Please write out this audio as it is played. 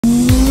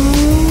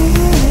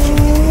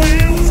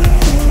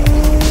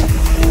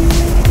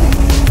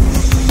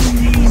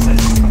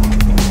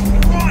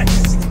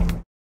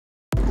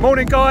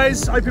Morning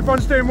guys, hope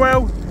everyone's doing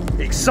well.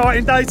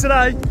 Exciting day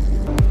today.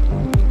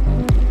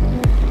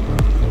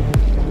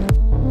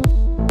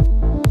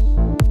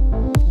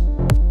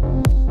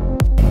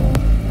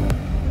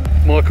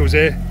 Michael's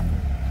here.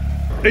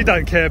 He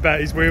don't care about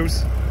his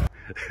wheels.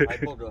 I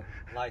bought a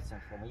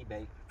license from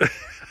eBay.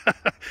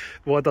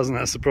 Why doesn't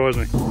that surprise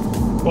me?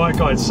 Right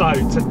guys, so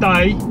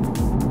today,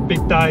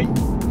 big day,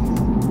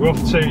 we're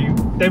off to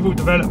Devil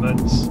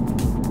Developments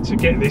to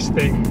get this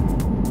thing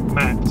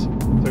mapped.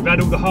 So we've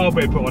had all the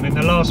hardware put on. In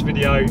the last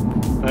video,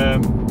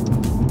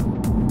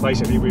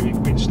 basically we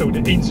installed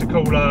an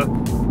intercooler,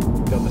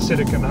 we've done the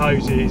silicone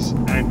hoses,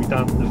 and we've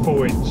done the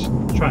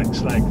 4-inch track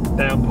slag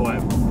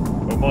downpipe.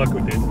 Well,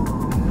 Michael did.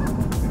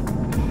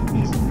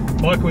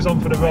 Michael's on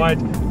for the ride.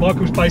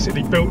 Michael's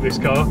basically built this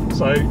car,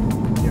 so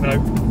you know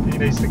he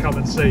needs to come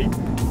and see.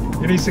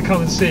 He needs to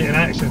come and see it in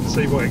action,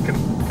 see what it can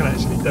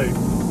actually do.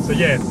 So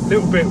yeah, a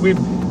little bit.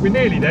 We're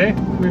nearly there.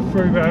 We're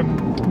through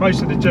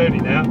most of the journey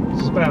now.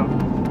 It's about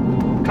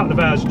a couple of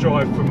hours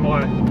drive from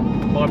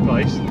my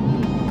place.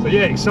 So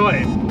yeah,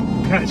 exciting.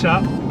 Catch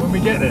up when we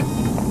get there.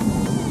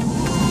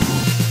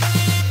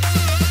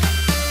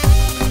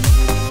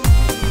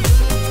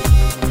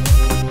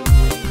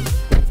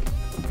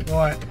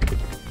 Right,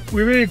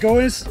 we're here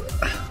guys.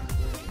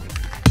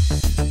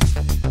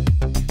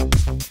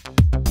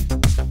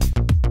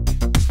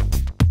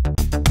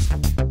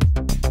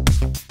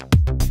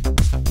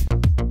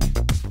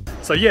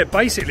 So yeah,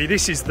 basically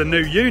this is the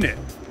new unit.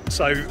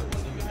 So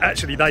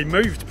actually they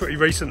moved pretty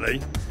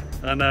recently,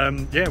 and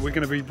yeah, we're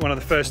going to be one of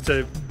the first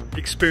to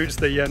experience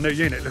the new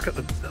unit. Look at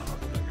the, oh,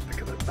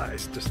 look at that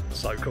is just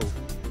so cool.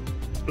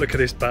 Look at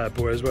this bad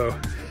boy as well.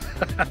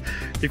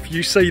 If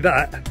you see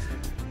that,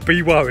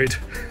 be worried.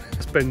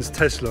 That's Ben's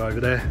Tesla over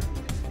there.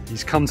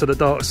 He's come to the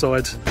dark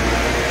side.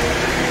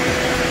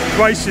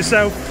 Brace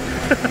yourself.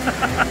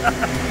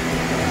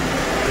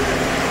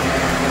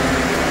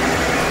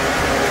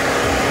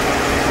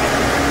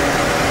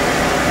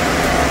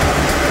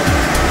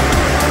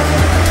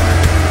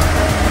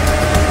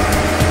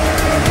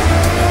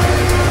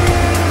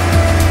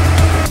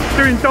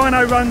 Doing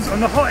dyno runs on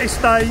the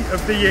hottest day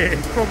of the year.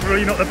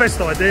 Probably not the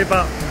best idea,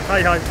 but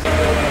hey ho.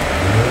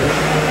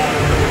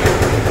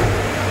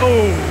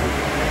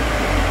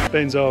 Oh,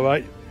 Ben's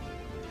alright.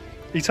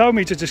 He told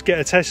me to just get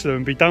a Tesla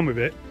and be done with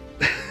it.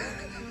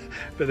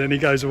 But then he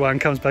goes away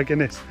and comes back in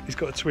this. He's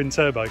got a twin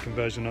turbo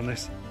conversion on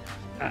this.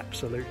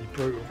 Absolutely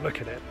brutal, look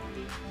at it.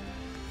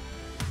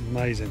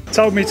 Amazing.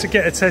 Told me to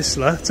get a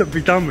Tesla to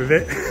be done with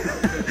it.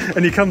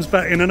 And he comes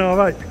back in an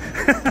R8.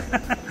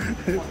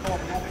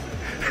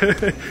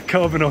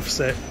 Carbon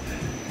offset.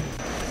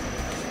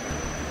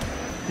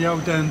 The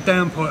old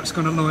downpipe's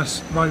got a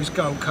nice rose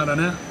gold colour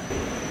now.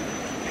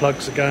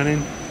 Plugs are going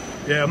in.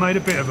 Yeah, I made a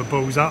bit of a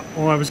balls up.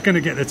 Or I was going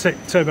to get the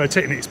Turbo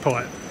Technics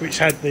pipe, which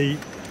had the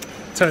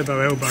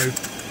turbo elbow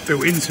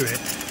built into it.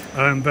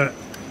 But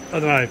I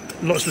don't know,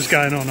 lots was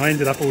going on. I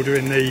ended up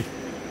ordering the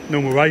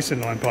normal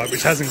racing line pipe,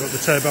 which hasn't got the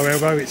turbo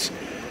elbow, which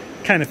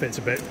can affect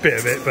a bit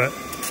of it, but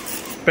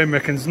Ben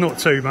reckons not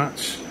too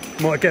much.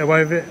 Might get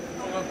away with it.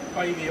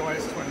 Baby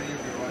IS20, you'll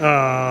be right.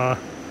 Ah.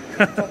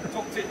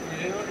 Top tip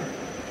here, aren't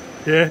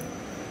you? Yeah.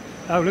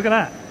 Oh, look at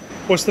that.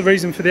 What's the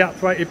reason for the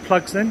uprated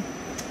plugs then?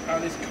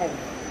 It's cold.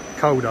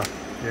 Colder.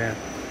 Yeah.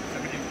 So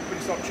when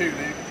you start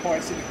tuning,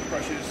 higher silicon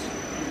pressures,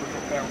 you will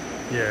drop down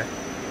Yeah.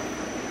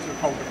 to a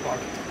colder plug.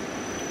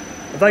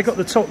 Have they got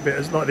the top bit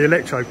as like the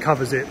electro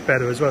covers it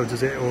better as well,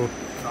 does it? Or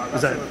No,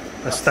 is that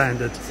a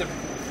standard?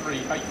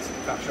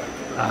 743/8 dash 8.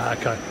 Ah,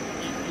 okay.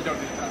 You don't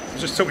need that. I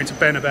was just talking to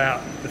Ben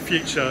about the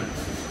future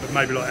of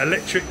maybe like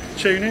electric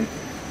tuning,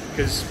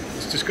 because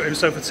he's just got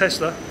himself a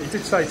Tesla. He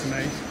did say to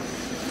me,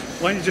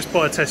 why don't you just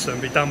buy a Tesla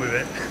and be done with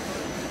it?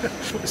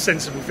 What a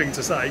sensible thing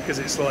to say, because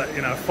it's like,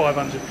 you know,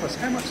 500 plus.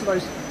 How much are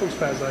those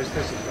horsepower those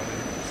Teslas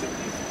running?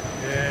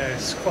 Yeah,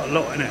 it's quite a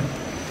lot, isn't it?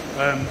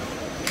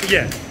 But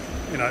yeah,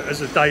 you know,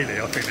 as a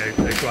daily, I think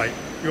they're great.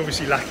 You're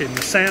obviously lacking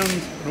the sound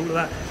and all of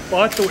that,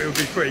 but I thought it would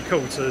be pretty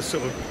cool to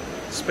sort of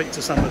speak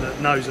to someone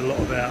that knows a lot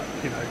about,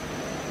 you know,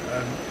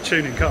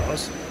 tuning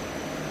cars.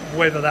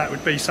 Whether that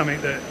would be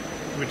something that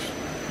would,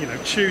 you know,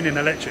 tuning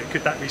electric,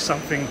 could that be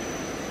something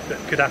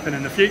that could happen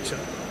in the future?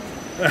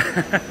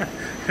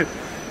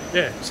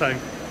 Yeah, so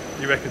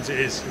he reckons it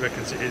is, and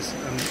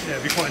yeah,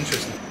 it'd be quite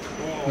interesting.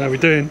 How are we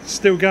doing?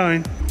 Still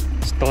going.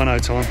 It's dyno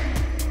time.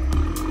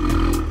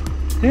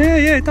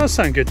 Yeah, it does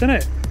sound good, doesn't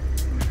it?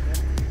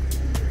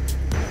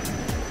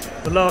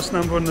 The last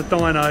number on the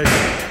dyno,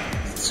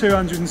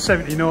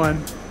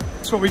 279.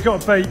 That's what we got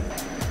to beat.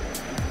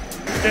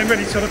 Getting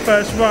ready for the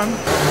first run.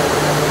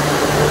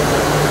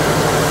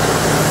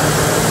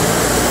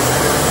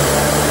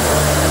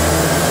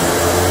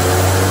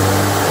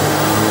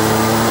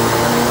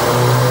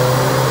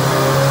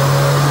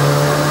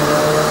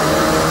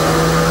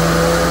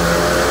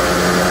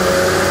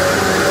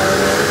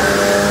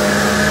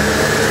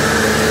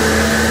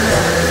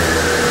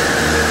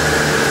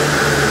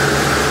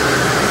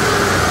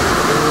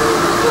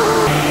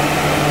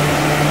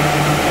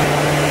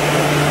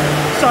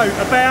 So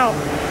about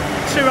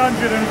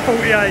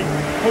 248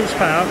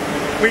 horsepower,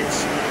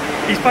 which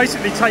he's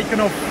basically taken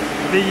off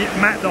the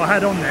mat that I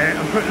had on there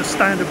and put the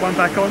standard one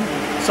back on,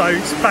 so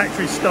it's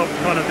factory stock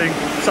kind of thing.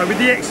 So with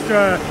the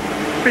extra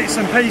bits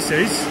and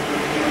pieces,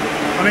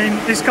 I mean,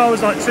 this car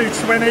was like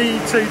 220,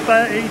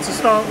 230 to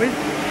start with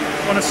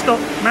on a stock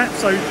mat,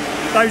 so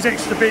those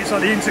extra bits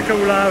like the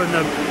intercooler and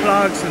the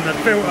plugs and the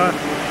filter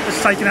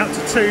has taken out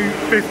to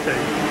 250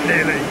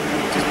 nearly,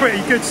 which is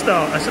pretty good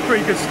start. That's a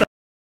pretty good start.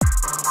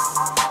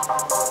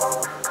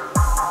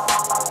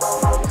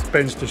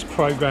 Ben's just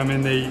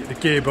programming the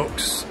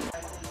gearbox.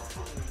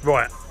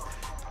 Right,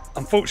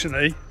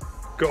 unfortunately,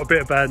 got a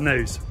bit of bad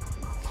news.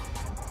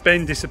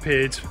 Ben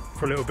disappeared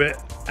for a little bit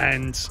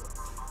and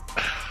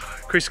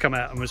Chris come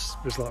out and was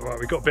like, right,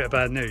 we've got a bit of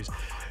bad news.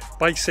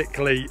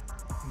 Basically,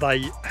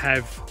 they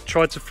have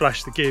tried to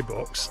flash the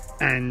gearbox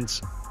and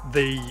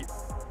the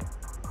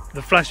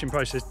flashing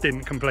process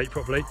didn't complete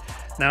properly.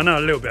 Now I know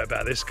a little bit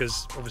about this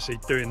because obviously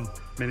doing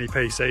mini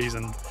PCs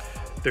and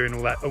doing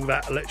all that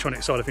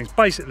electronic side of things.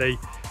 Basically,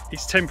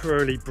 it's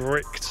temporarily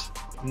bricked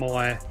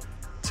my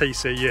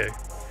TCU.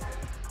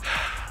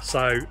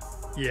 So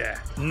yeah,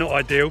 not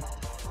ideal.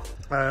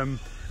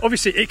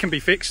 Obviously it can be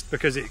fixed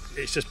because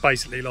it's just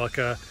basically like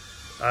a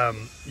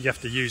you have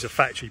to use a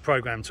factory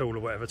program tool or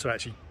whatever to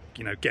actually,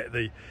 you know, get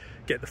the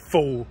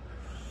full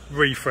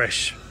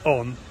refresh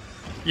on.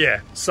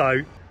 Yeah,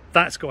 so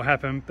that's got to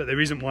happen, but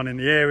there isn't one in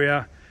the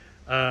area.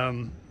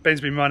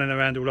 Ben's been running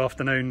around all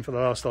afternoon for the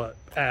last like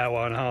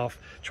hour and a half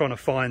trying to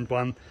find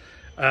one.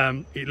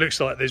 It looks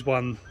like there's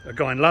a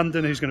guy in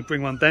London who's going to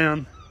bring one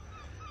down,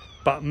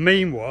 but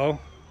meanwhile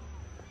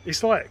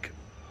it's like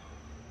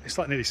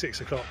nearly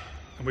 6 o'clock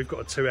and we've got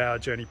a 2-hour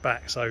journey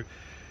back, so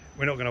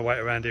we're not going to wait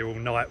around here all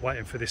night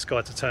waiting for this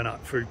guy to turn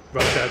up through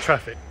rush hour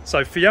traffic.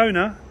 So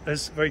Fiona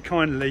has very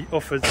kindly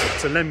offered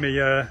to lend me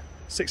a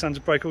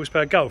 600 brake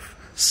horsepower Golf,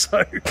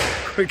 so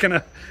we're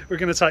gonna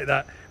take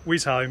that,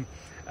 whiz home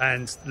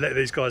and let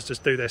these guys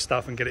just do their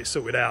stuff and get it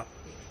sorted out,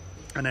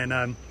 and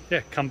then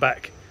yeah, come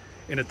back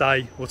in a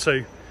day or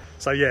two.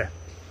 So yeah,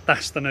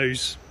 that's the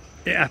news.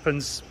 It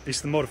happens,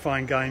 it's the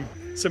modifying game.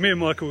 So me and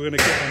Michael are going to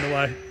get on the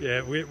way.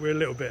 Yeah, we're a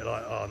little bit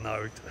like, oh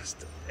no.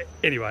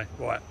 Anyway,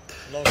 right.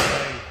 Long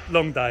day.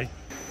 Long day.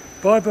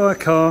 Bye bye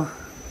car.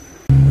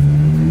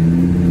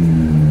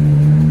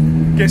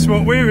 Guess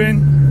what we're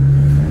in?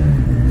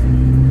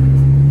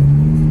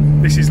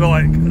 This is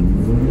like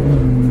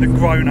the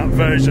grown-up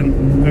version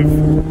of,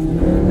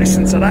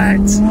 listen to that.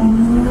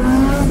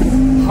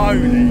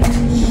 Holy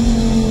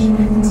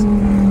shit.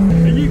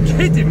 Are you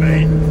kidding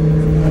me?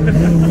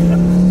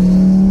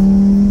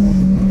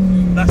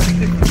 That's a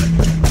different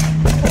level.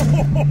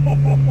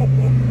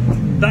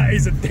 That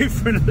is a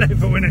different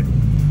level, isn't it?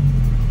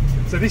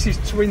 So this is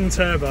twin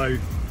turbo.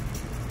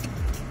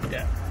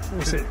 Yeah.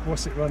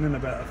 What's it running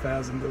about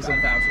 1,000 or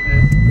something?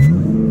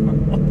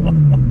 1,000, yeah.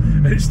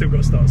 And it's still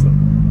got start stop.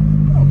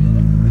 Oh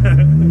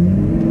yeah.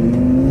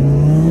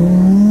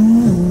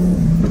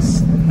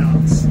 It's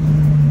nuts.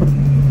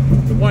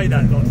 The way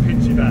that like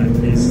pins you back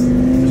is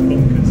just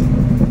bonkers.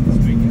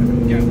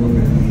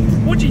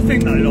 What do you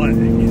think though, like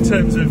in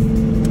terms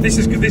of this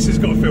has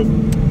got to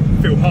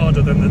feel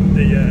harder than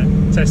the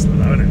Tesla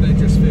though, isn't it? They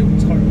just feel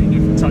totally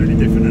different. Totally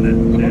different, isn't it?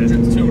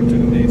 100 to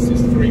 200 of this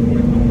is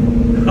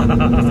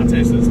 3.0. The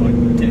Tesla's like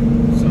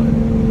 10, so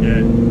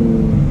yeah.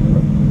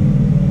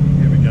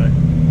 Here we go.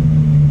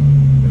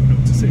 Little 0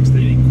 to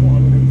 60. you need quite a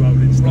long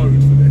Rolling stuff.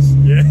 road for this.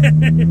 Yeah.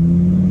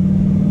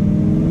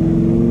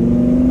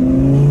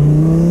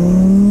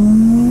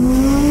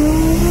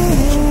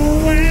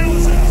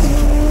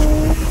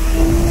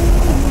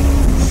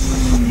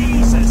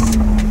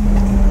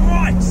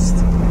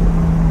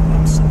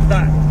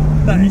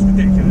 That is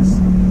ridiculous.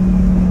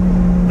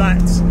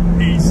 That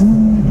is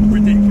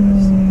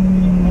ridiculous.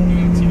 Only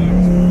 80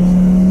 loads.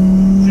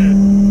 Yeah.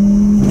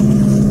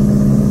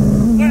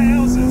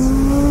 Wowzers.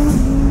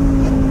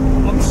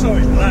 I'm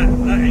sorry,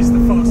 that is the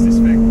fastest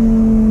thing.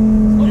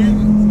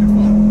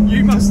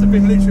 You must have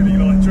been literally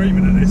like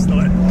dreaming of this.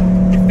 Like,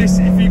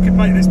 if you could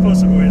make this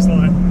possible, it's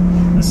like,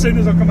 as soon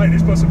as I can make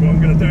this possible, I'm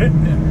going to do it.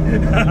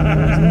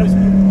 Yeah.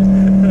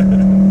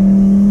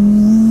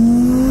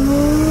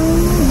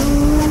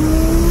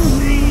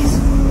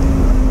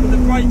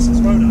 Brakes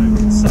as well though,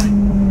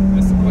 insane.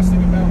 That's the worst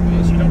thing about it,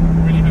 is you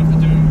don't really have to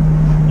do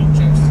much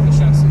else to the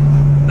chassis.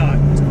 No.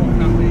 It's quite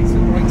happy, so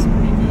the brakes are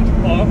pretty good.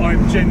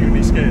 I'm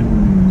genuinely scared.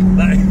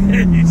 That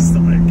is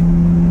like...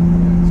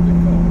 Yeah, it's a good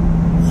car.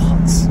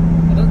 What?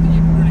 I don't think you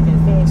can really go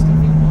fast, I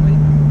think, Molly.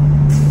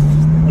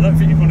 I don't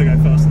think you'd want to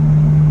go faster.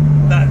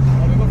 That...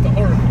 I mean, not the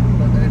Hurricane,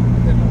 but they're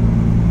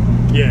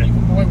not... Yeah. You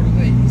can buy one of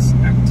these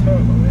and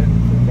turbo it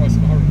for the price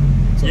of a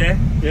Hurricane. So,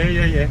 Yeah,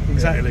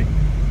 exactly.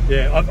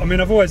 Yeah, I mean,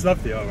 I've always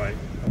loved the R8.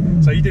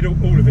 So you did all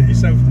of it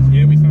yourself, did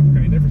you? yeah, we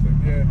fabricated everything.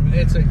 Yeah, I mean,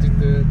 AirTech did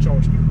the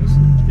charge cameras.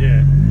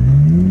 Yeah.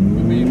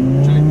 But me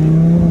and JP,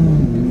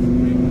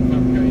 we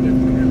fabricated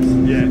everything else.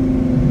 Yeah.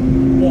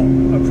 What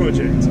a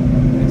project.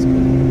 It's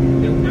good.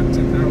 The old Map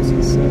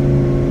 10,000, so...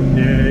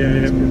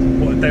 Yeah.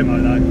 What a demo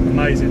though.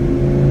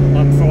 Amazing.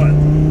 I'm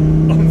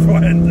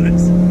frightened of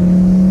this.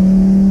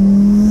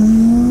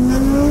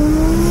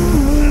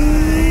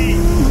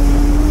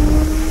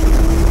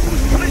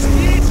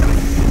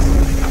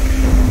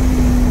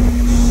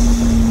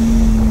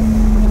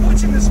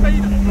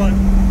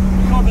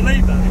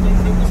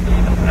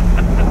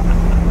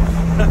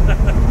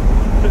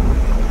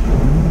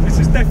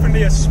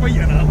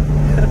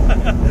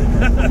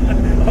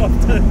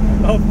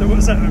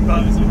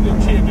 moment, but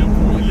It'll cheer me up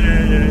for you.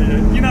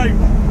 yeah. You know,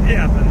 it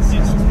happens.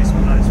 It's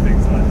one of those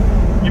things. Like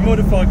you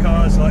modify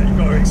cars, like you've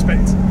got to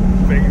expect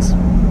things.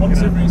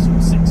 Once every sort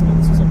of 6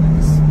 months or something,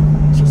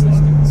 it's just like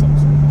some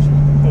sort of issue.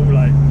 All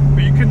late.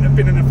 But you couldn't have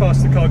been in a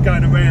faster car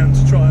going around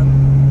to try and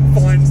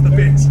find the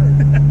bits.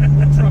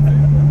 Traffic.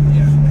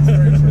 Yeah, it's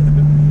very true.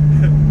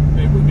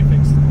 It will be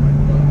fixed anyway,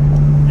 but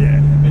Yeah.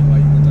 a bit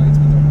late in the day to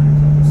be done with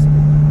cars.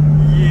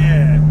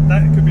 Yeah,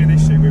 that could be an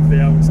issue with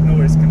the old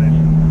noise, can it?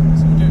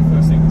 So we do it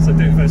first thing. So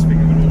do it first thing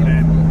in the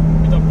morning.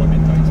 Be done by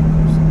midday tomorrow.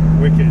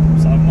 Wicked.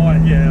 So I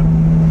might,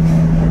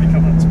 probably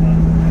come up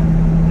tomorrow.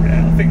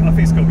 Yeah, I think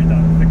it's got to be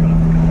done. I think I'll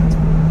have to come up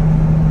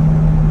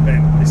tomorrow.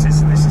 Ben, this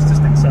is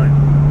just insane.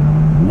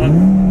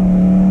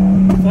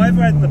 If I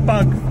ever had the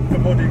bug for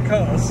modding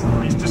cars,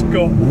 it's just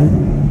got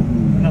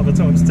another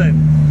times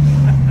 10.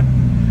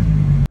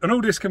 And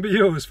all this can be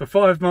yours for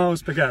 5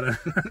 miles per gallon.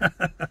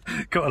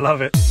 Gotta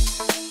love it.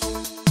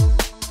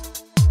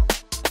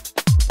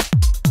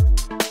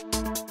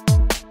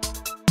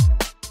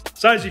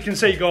 So as you can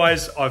see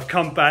guys, I've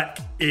come back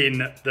in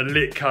the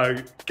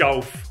LITTCO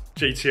Golf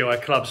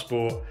GTI Club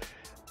Sport.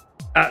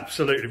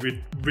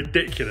 Absolutely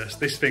ridiculous.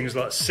 This thing's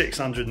like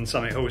 600 and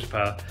something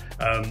horsepower.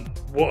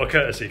 What a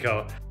courtesy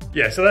car.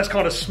 Yeah, so that's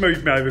kind of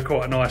smoothed me over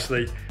quite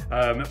nicely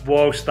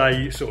whilst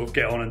they sort of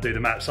get on and do the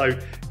map. So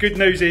good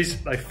news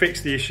is they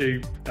fixed the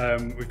issue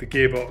with the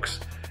gearbox,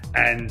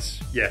 and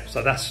yeah,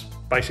 so that's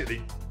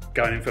basically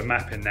going in for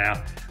mapping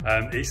now.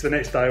 It's the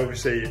next day,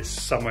 obviously it's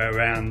somewhere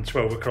around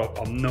 12 o'clock.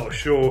 I'm not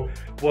sure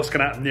what's going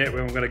to happen yet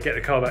when we're going to get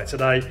the car back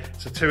today.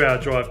 It's a 2-hour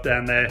drive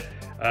down there.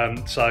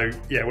 So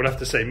yeah, we'll have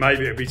to see.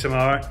 Maybe it'll be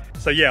tomorrow.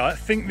 So yeah, I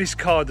think this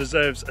car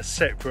deserves a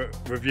separate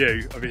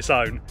review of its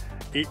own.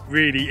 It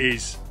really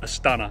is a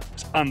stunner.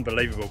 It's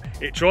unbelievable.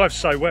 It drives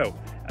so well,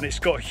 and it's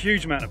got a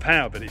huge amount of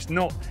power, but it's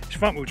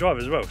front wheel drive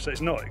as well. So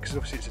it's not, because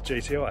obviously it's a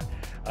GTI,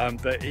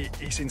 but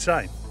it's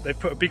insane. They've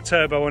put a big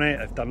turbo on it.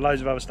 They've done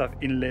loads of other stuff,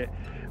 inlet,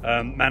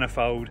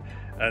 manifold,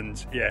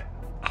 and yeah,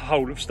 a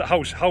whole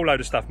load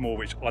of stuff more,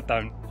 which I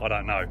don't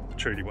know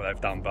truly what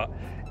they've done, but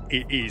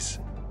it is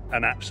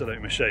an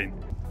absolute machine.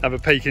 Have a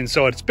peek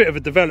inside. It's a bit of a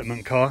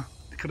development car.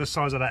 Look at the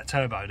size of that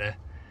turbo there.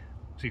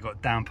 So you've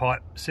got downpipe,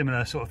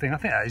 similar sort of thing. I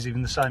think that is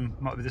even the same,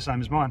 might be the same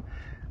as mine.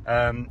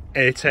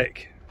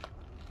 AirTech,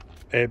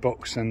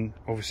 airbox, and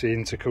obviously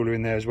intercooler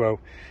in there as well.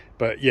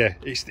 But yeah,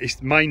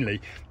 it's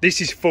mainly, this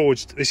is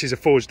a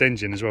forged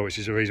engine as well, which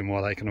is the reason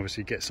why they can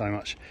obviously get so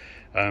much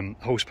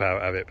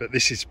horsepower out of it. But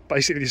this is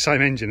basically the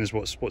same engine as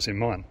what's in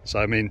mine. So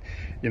I mean,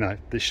 you know,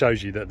 this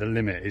shows you that the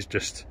limit is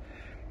just,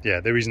 yeah,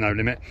 there is no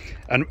limit.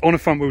 And on a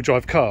front wheel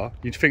drive car,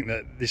 you'd think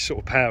that this sort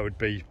of power would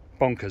be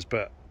bonkers,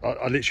 but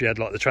I literally had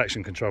like the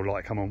traction control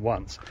light come on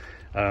once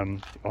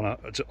on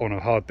a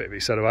hard bit of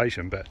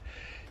acceleration, but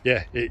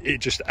yeah, it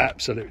just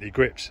absolutely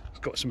grips. It's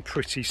got some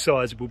pretty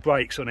sizable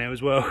brakes on there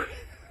as well.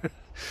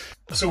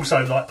 It's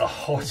also like the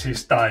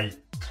hottest day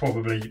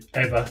probably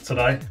ever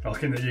today.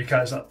 Like in the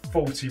UK, it's like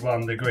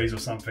 41 degrees or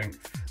something.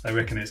 They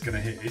reckon it's going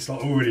to hit. It's like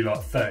already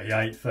like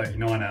 38,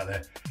 39 out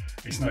there.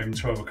 It's not even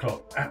 12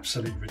 o'clock.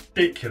 Absolutely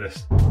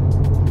ridiculous.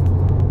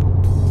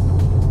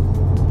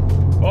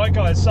 Right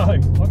guys, so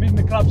I'm in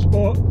the Club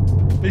Sport.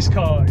 This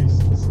car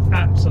is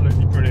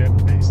absolutely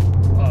brilliant.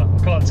 I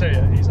can't tell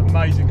you, it's an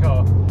amazing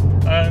car.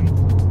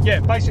 Yeah,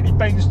 basically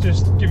Ben's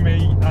just given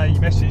me a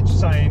message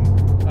saying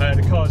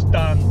the car's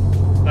done.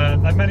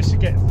 They've managed to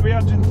get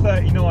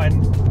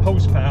 339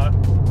 horsepower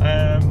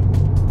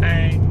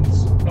and,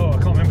 oh, I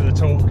can't remember the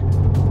torque.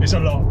 It's a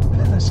lot.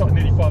 It's like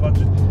nearly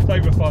 500, it's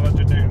over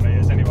 500 Newton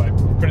meters anyway,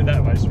 put it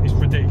that way, it's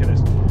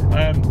ridiculous.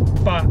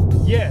 But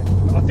yeah,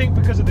 I think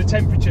because of the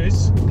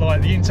temperatures,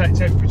 like the intake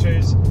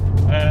temperatures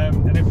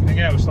and everything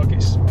else, like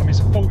it's a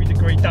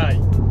 40-degree day.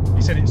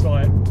 He said it's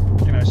like,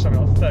 you know,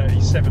 something like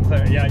 37,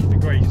 38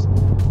 degrees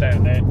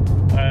down there.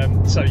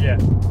 So yeah,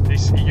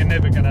 you're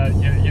never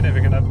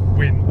gonna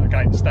win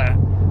against that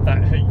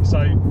heat.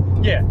 So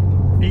yeah,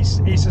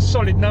 it's a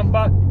solid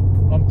number.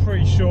 I'm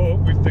pretty sure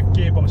with the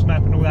gearbox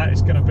map and all that,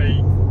 it's gonna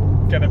be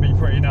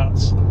pretty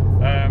nuts.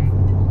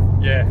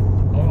 Yeah,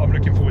 I'm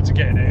looking forward to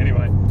getting it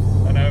anyway.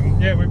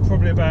 And yeah, we're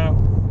probably about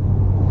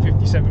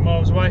 57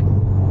 miles away.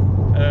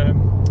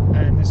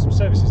 And there's some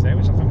services there,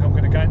 which I think I'm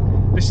gonna go.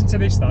 Listen to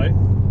this though.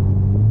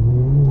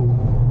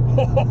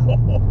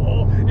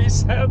 It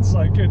sounds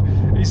so good.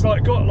 It's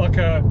like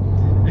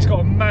it's got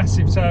a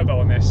massive turbo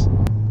on this.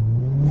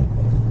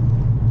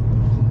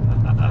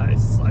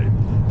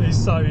 It's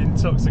so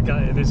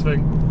intoxicating, this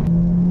thing.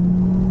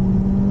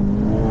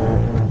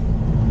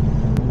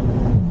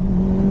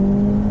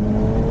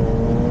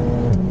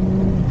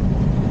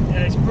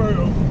 Yeah, it's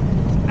brutal.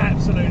 It's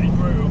absolutely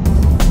brutal.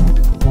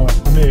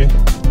 Right, I'm here.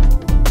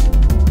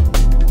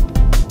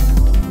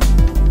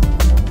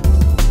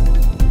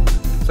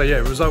 So yeah,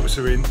 results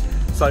are in.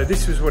 So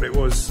this was what it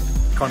was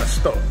kind of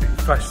stock.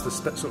 It flashed the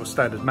sort of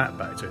standard map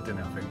back to it,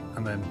 didn't it, I think?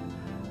 And then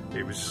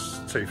it was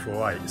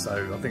 248,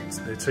 so I think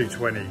the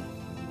 220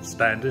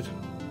 standard,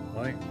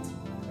 I think.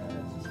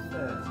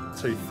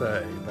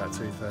 230, about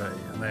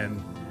 230. And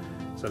then,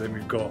 so then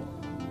we've got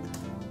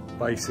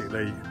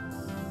basically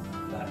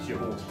That's your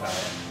horsepower.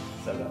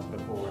 So that's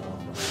before and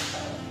after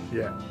horsepower.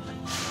 Yeah.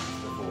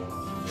 Before and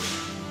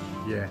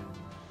after. Yeah.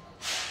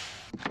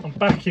 I'm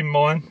back in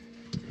mine.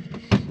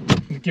 I'm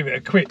gonna give it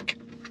a quick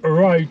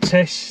road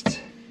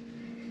test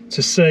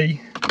to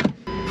see.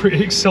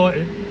 Pretty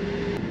exciting.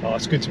 Oh,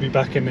 it's good to be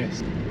back in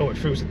this. Oh, it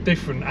feels a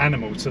different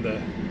animal to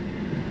the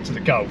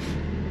Golf.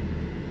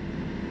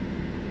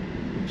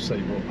 We'll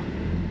see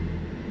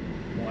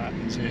what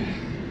happens here.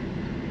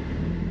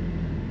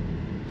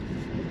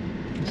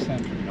 It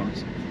sounds pretty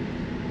nice.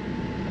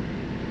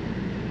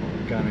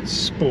 We're going in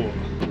sport.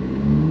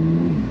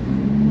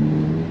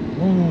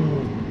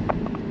 Ooh,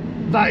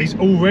 that is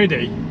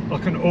already, I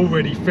can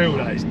already feel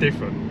that it's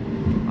different.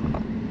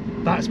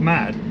 That's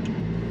mad.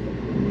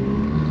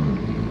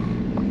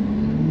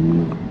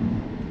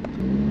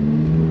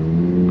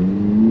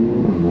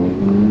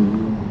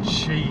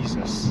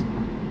 Jesus.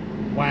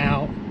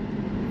 Wow.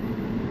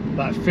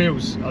 That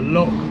feels a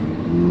lot.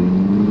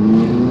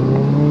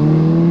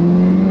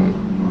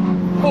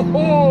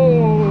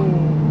 Oh,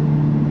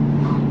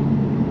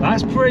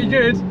 that's pretty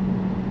good.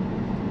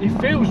 It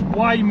feels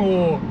way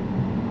more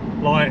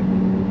like,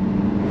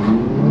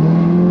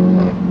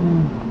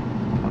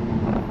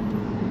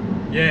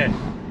 yeah,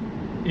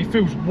 it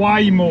feels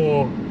way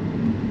more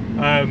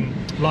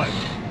like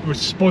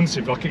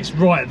responsive, like it's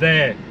right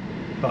there,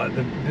 like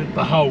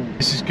the whole.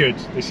 This is good.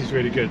 This is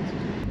really good.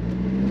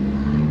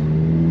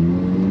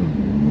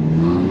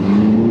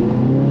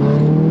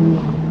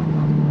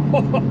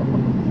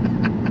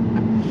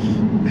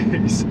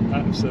 It's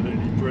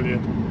absolutely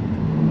brilliant,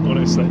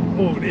 honestly.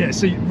 Oh yeah,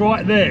 see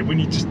right there when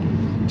you just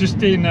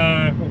in what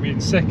are we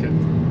in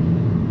second?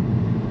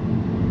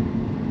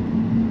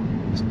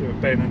 Let's do a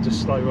bend and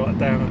just slow right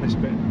down on this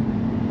bit.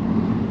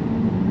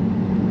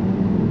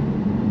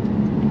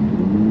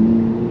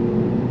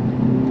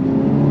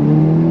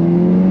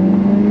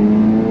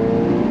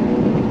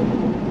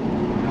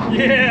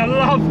 Yeah, I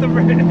love the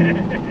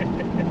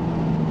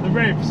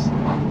revs.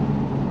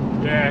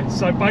 Yeah,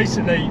 so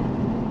basically,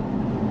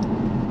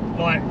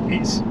 like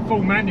it's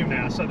full manual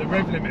now. So the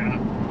rev limiter,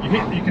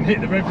 you can hit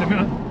the rev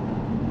limiter.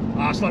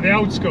 It's like the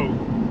old school.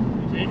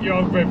 You hit your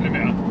old rev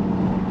limiter.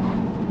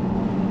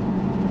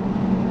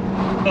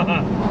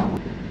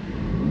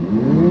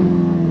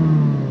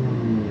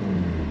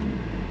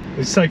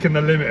 It's taken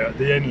the limiter,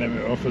 the end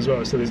limiter off as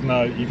well, so there's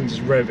no. You can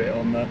just rev it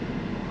on the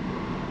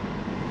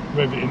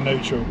rev it in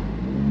neutral.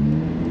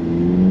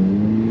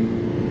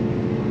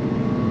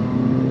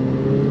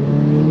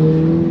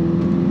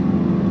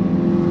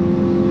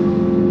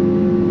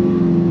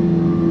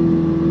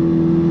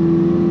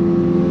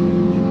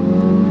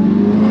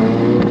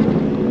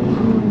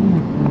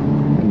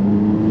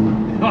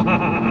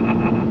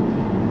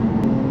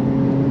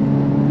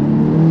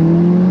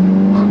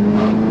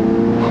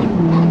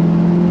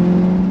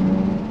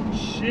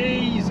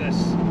 Jesus,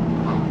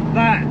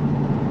 that,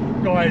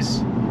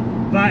 guys,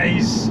 that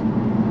is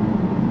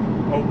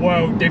a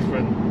world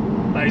different.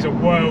 That is a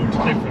world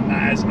different.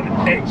 That has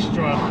that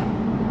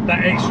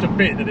extra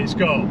bit that it's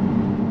got.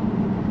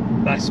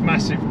 That's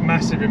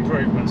massive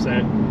improvements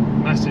there,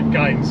 massive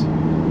gains.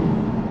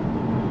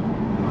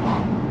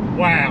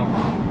 Wow,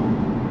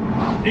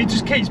 it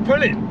just keeps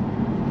pulling.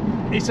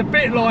 It's a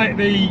bit like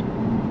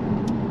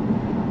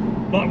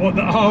what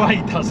the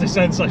R8 does. It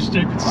sounds so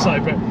stupid to say,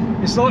 but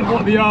it's like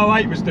what the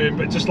R8 was doing,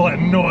 but just like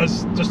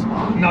just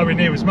nowhere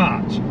near as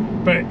much.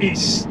 But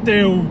it's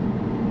still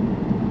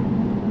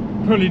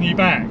pulling you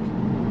back.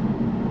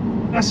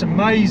 That's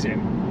amazing,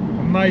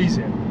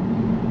 amazing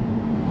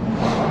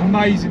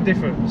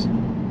difference.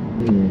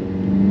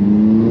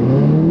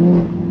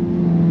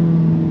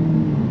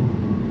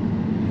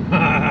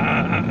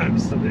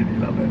 Absolutely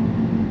love it.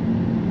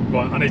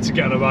 Right, I need to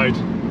get on the road,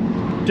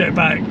 get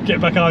back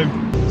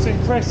home. It's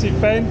impressive,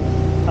 Ben.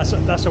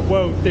 That's a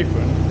world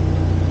different.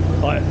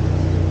 Like,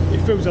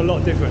 it feels a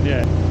lot different,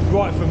 yeah.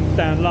 Right from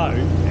down low,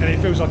 and it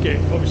feels like it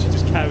obviously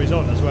just carries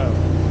on as well.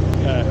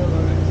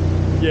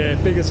 Yeah,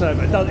 bigger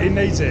turbo. It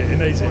needs it.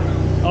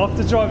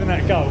 After driving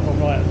that Golf, I'm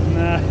like,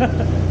 nah.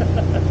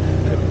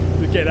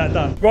 To get that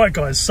done. Right,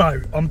 guys.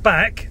 So I'm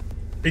back.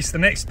 It's the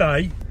next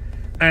day,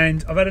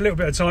 and I've had a little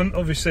bit of time.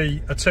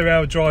 Obviously, a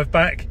 2-hour drive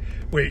back,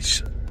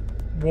 which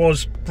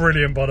was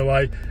brilliant, by the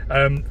way.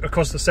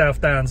 Across the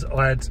South Downs,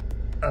 I had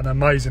an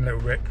amazing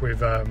little rip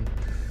with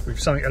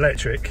something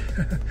electric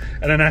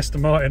and an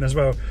Aston Martin as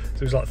well. So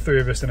it was like 3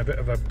 of us in a bit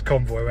of a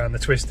convoy around the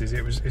twisties.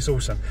 It's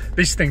awesome.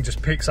 This thing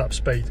just picks up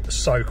speed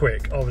so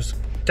quick. I was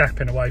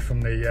gapping away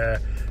from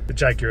the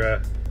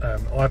Jaguar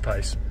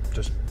I-Pace,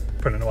 just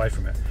pulling away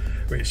from it,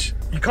 which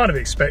you kind of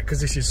expect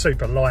because this is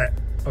super light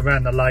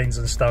around the lanes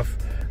and stuff.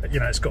 You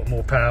know, it's got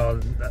more power.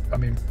 I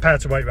mean, power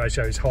to weight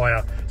ratio is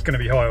higher. It's going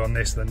to be higher on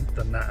this than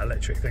that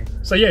electric thing.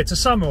 So yeah, to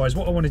summarise,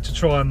 what I wanted to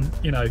try and,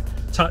 you know,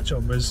 touch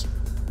on was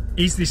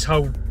this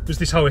whole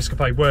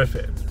escapade worth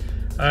it?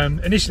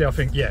 Initially, I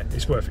think, yeah,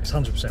 it's worth it. It's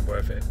 100%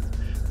 worth it.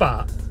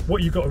 But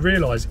what you've got to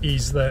realise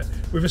is that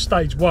with a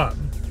stage 1,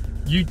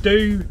 you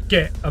do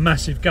get a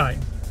massive gain.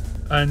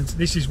 And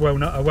this is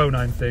a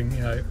well-known thing. You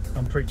know,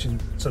 I'm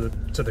preaching to the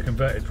to the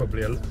converted.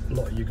 Probably a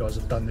lot of you guys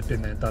have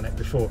been there and done it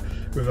before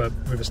with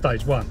a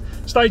stage 1.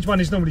 Stage 1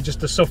 is normally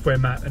just a software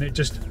map, and it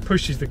just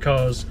pushes the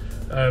car's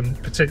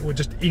potential, or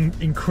just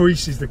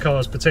increases the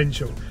car's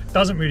potential.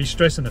 Doesn't really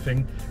stress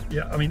anything.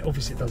 Yeah, I mean,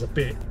 obviously it does a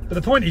bit, but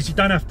the point is you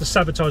don't have to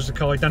sabotage the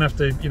car. You don't have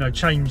to, you know,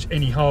 change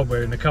any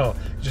hardware in the car.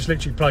 You just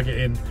literally plug it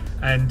in,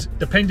 and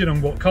depending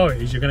on what car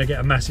it is, you're going to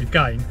get a massive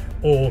gain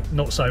or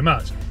not so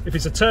much. If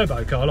it's a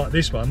turbo car like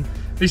this one,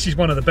 this is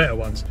one of the better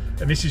ones,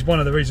 and this is one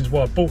of the reasons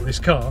why I bought this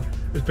car,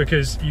 was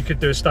because you could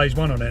do a stage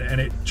 1 on it and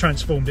it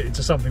transformed it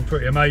into something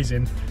pretty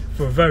amazing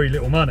for very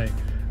little money.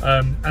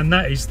 And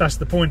that's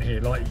the point here.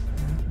 Like,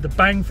 the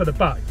bang for the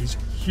buck is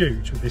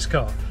huge with this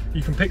car.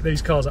 You can pick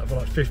these cars up for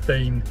like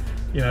 15,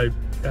 you know,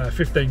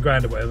 15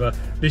 grand or whatever.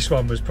 This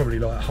one was probably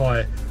like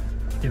high,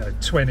 you know,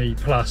 20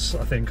 plus.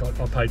 I think I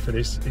paid for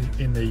this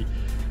in the,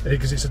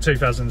 because it's a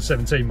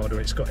 2017 model.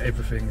 It's got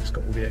everything. It's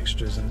got all the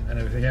extras and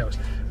everything else.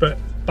 But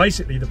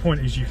basically, the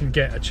point is you can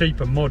get a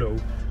cheaper model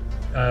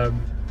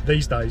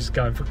these days.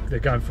 They're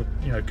going for,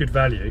 you know, good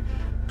value.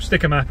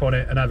 Stick a map on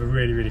it and have a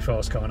really, really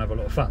fast car and have a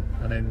lot of fun,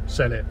 and then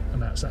sell it,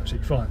 and that's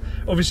absolutely fine.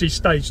 Obviously,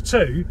 stage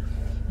 2,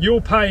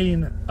 you're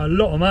paying a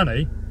lot of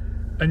money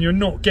and you're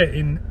not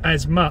getting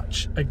as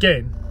much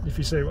again, if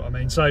you see what I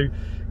mean. So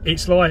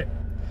it's like,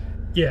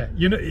 yeah,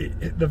 you know,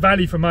 the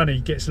value for money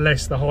gets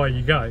less the higher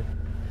you go.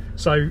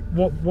 So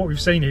what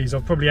we've seen here is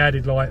I've probably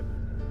added like,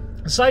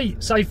 say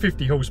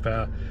 50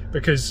 horsepower,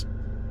 because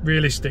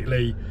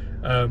realistically,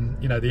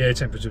 you know, the air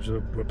temperatures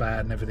were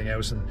bad and everything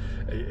else, and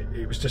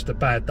it was just a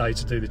bad day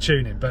to do the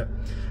tuning. But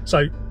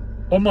so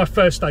on my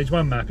first stage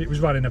 1 map, it was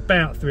running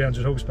about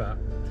 300 horsepower.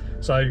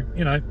 So,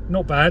 you know,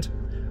 not bad.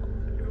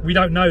 We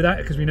don't know that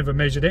because we never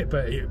measured it,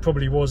 but it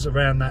probably was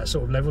around that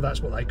sort of level.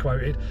 That's what they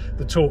quoted.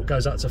 The torque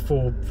goes up to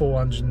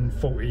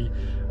 440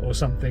 or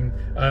something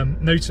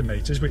Newton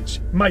meters, which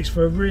makes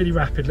for a really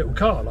rapid little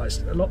car. Like, it's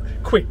a lot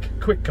quick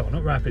car,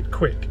 not rapid,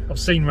 quick. I've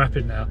seen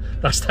rapid now.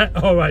 That's that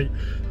R8.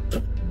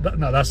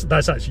 No,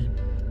 that's actually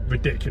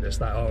ridiculous,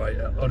 that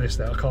R8.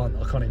 Honestly, I can't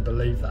even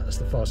believe that. That's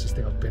the fastest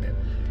thing I've been in,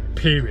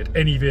 period,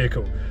 any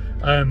vehicle.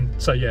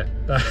 So yeah,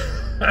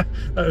 that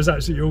was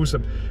absolutely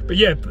awesome. But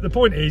yeah, the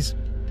point is,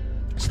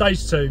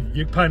 stage 2,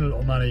 you're paying a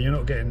lot of money, you're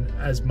not getting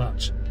as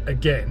much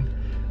again,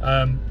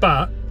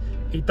 but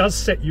it does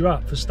set you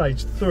up for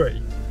stage 3.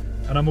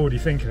 And I'm already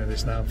thinking of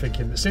this now. I'm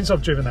thinking that since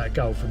I've driven that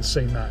Golf and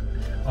seen that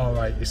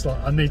R8, it's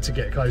like I need to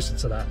get closer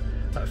to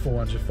that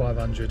 400,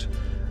 500,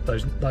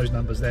 those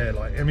numbers there.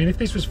 Like, I mean, if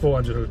this was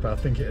 400 horsepower, I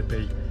think it'd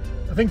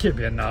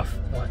be enough.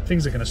 Like,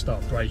 things are going to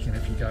start breaking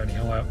if you go any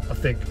higher, I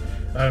think.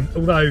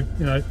 Although,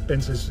 you know,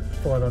 Ben says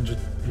 500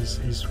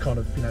 is kind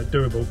of, you know,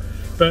 doable,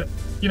 but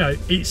you know,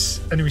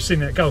 and we've seen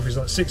that Golf is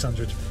like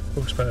 600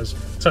 horsepower, is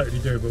totally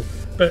doable.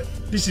 But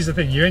this is the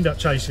thing, you end up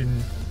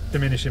chasing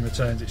diminishing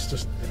returns. It's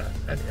just, you know,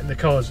 and the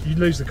cars, you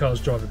lose the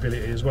car's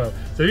drivability as well.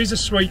 So there is a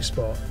sweet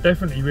spot.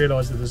 Definitely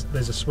realise that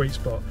there's a sweet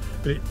spot,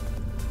 but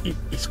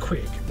it's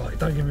quick. Like,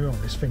 don't get me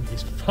wrong, this thing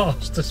is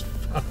fast as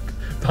fuck,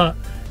 but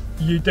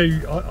you do,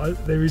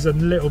 there is a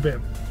little bit,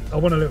 I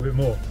want a little bit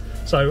more.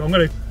 So I'm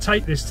going to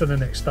take this to the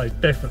next stage,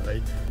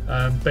 definitely.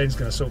 Ben's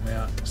going to sort me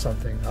out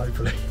something,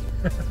 hopefully,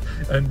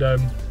 and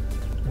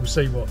we'll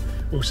see what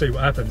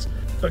happens.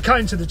 But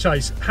cutting to the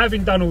chase,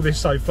 having done all this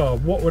so far,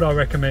 what would I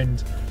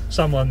recommend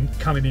someone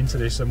coming into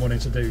this and wanting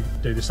to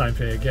do the same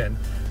thing again?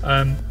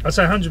 I'd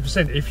say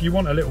 100%. If you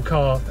want a little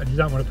car and you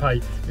don't want to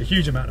pay a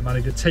huge amount of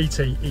money, the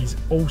TT is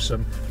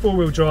awesome.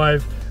 4-wheel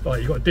drive,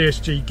 like, you've got a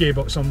DSG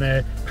gearbox on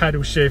there,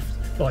 paddle shift,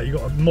 like, you've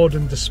got a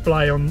modern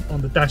display on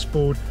the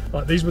dashboard.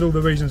 Like, these were all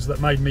the reasons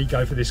that made me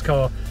go for this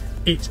car.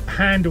 It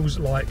handles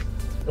like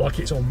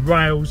it's on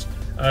rails.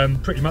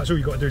 Pretty much all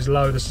you've got to do is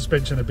lower the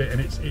suspension a bit,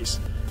 and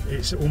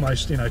it's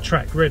almost, you know,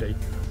 track ready.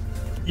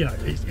 You know,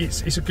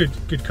 it's a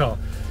good car.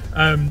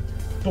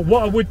 But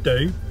what I would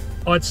do,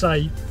 I'd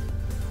say,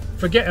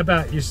 forget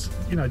about your,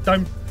 you know,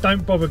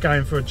 don't bother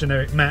going for a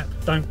generic map.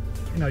 Don't,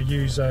 you know,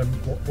 use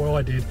what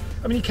I did.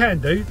 I mean, you can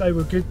do, they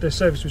were good, their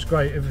service was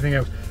great, everything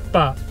else,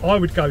 but I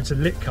would go to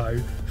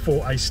LITTCO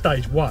for a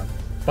stage 1.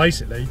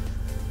 Basically,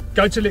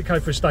 go to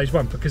LITTCO for a stage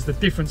 1, because the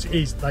difference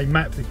is they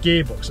map the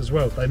gearbox as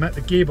well. They map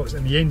the gearbox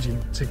and the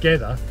engine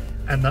together,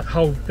 and that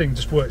whole thing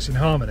just works in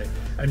harmony.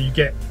 And you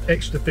get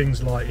extra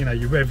things like, you know,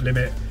 your rev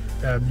limit,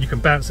 you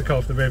can bounce the car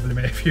off the rev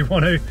limit if you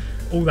want to,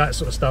 all that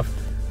sort of stuff.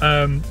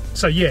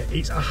 So yeah,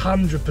 it's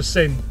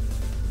 100%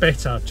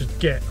 better to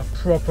get a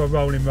proper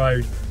rolling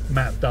road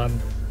map done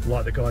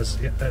like the guys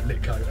at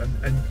LITTCO.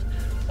 And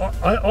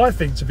I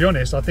think, to be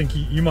honest, I think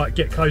you might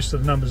get close to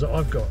the numbers that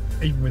I've got,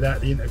 even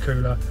without the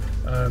intercooler,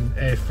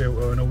 air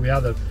filter and all the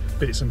other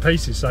bits and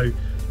pieces. So,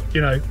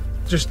 you know,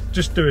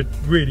 just do a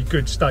really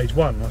good stage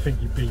 1. I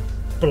think you'd be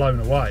blown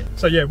away.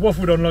 So yeah,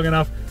 waffled on long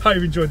enough. Hope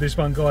you enjoyed this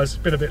one, guys.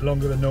 It's been a bit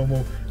longer than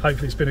normal.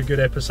 Hopefully it's been a good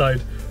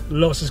episode.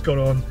 Lots has gone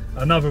on,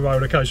 another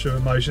roller coaster of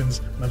emotions,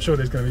 and I'm sure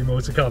there's going to be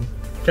more to come.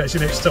 Catch you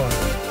next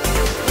time.